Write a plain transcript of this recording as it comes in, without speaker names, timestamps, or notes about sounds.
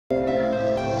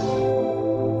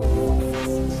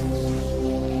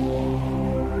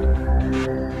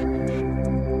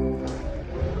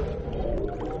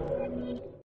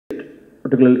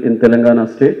Particularly in Telangana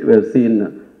state, we have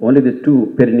seen only the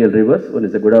two perennial rivers. One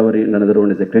is the Godavari and another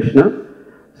one is the Krishna.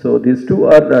 So these two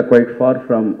are quite far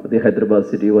from the Hyderabad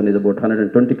city. One is about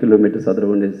 120 kilometers, other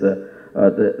one is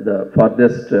the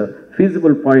farthest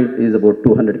feasible point is about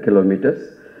 200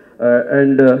 kilometers.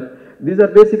 These are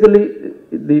basically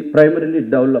primarily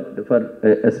developed for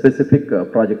a specific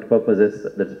project purposes,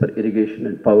 that is for irrigation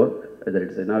and power, whether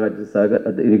it's a Nagarjuna Sagar,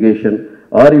 the irrigation,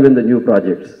 or even the new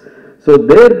projects. So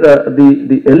there,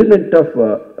 the element of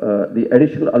the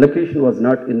additional allocation was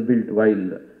not inbuilt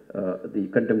while the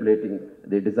contemplating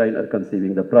the design or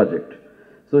conceiving the project.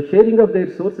 So sharing of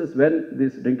their sources when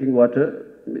this drinking water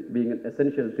being an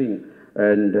essential thing,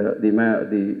 and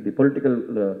the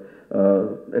political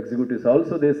executives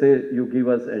also, they say you give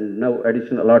us and now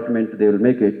additional allotment they will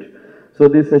make it. So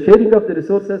this sharing of the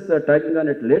resources tagging on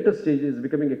at later stage is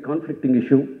becoming a conflicting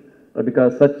issue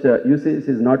because such usage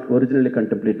is not originally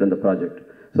contemplated on the project.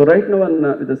 So right now on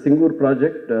the Singur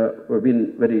project, we've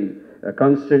been very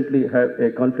constantly have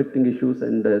conflicting issues,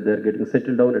 and they're getting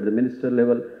settled down at the minister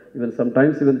level, even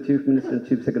sometimes even the chief minister and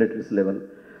chief secretary's level.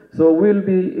 So we will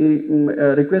be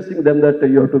requesting them that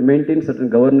you have to maintain certain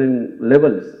governing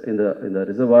levels in the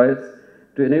reservoirs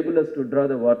to enable us to draw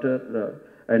the water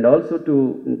and also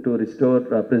to restore,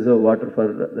 preserve water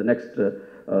for the next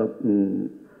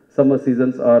summer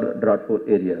seasons or drought-prone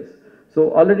areas.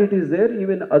 So already it is there.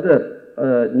 Even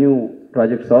other new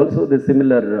projects also, the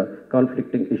similar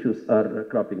conflicting issues are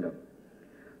cropping up.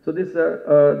 So this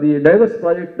the diverse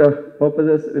project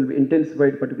purposes will be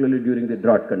intensified, particularly during the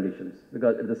drought conditions,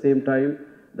 because at the same time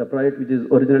the project which is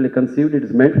originally conceived, it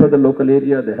is meant for the local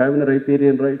area. They have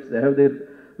riparian rights, they have their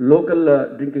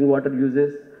local drinking water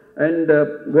uses. And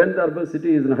when the urban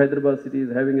city is in Hyderabad city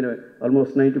is having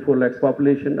almost 94 lakhs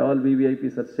population, all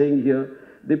VVIPs are staying here.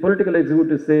 The political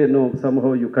executives say, no,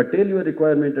 somehow you curtail your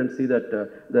requirement and see that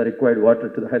the required water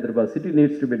to the Hyderabad city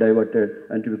needs to be diverted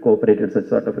and to be cooperated, such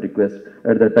sort of request.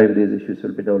 At that time, these issues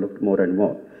will be developed more and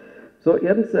more. So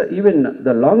hence, even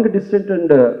the long distance and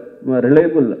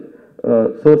reliable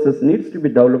sources needs to be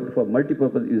developed for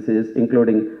multi-purpose usages,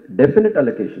 including definite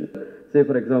allocation. Say,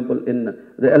 for example, in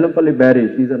the Elampalli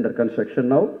barrage is under construction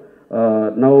now.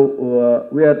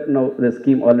 The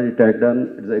scheme already tagged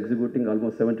on. It's executing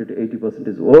almost 70 to 80%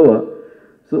 is over.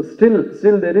 So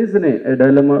still there is a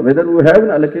dilemma whether we have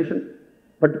an allocation,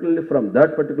 particularly from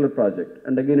that particular project.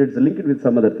 And again, it's linked with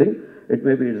some other thing. It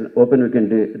may be open. We can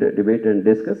debate and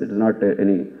discuss. It is not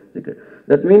any secret.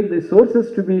 That means the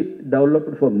sources to be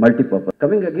developed for multi-purpose.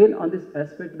 Coming again on this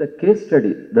aspect, the case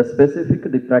study,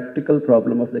 the practical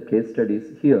problem of the case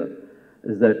studies here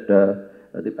is that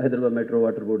the Hyderabad Metro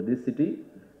Water Board, this city,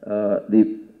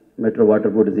 the Metro Water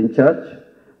Board is in charge.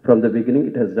 From the beginning,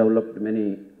 it has developed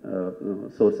many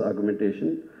source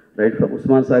argumentation, right from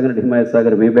Usman Sagar and Himayat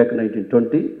Sagar way back in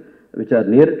 1920, which are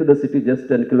nearer to the city, just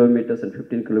 10 kilometers and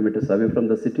 15 kilometers away from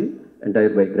the city, entire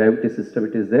by gravity system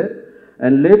it is there.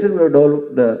 And later we have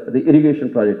developed the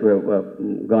irrigation project. We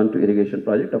have gone to irrigation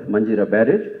project of Manjira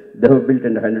barrage. They have built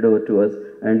and handed over to us.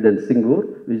 And then Singur,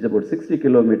 which is about 60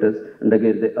 kilometers. And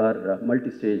again, they are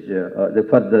multi-stage, the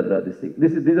further this thing.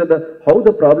 These are how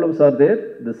the problems are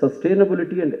there, the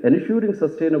sustainability and ensuring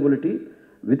sustainability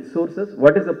with sources.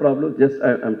 What is the problem? Just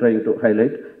I'm trying to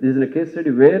highlight. This is a case study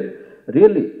where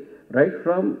really, right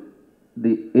from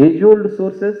the age-old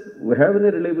sources, we have a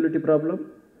reliability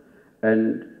problem,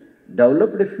 and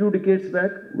developed a few decades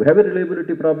back, we have a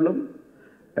reliability problem,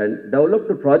 and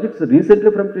developed projects recently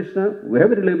from Krishna, we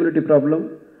have a reliability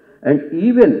problem, and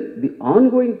even the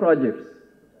ongoing projects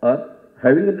are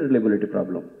having a reliability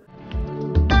problem.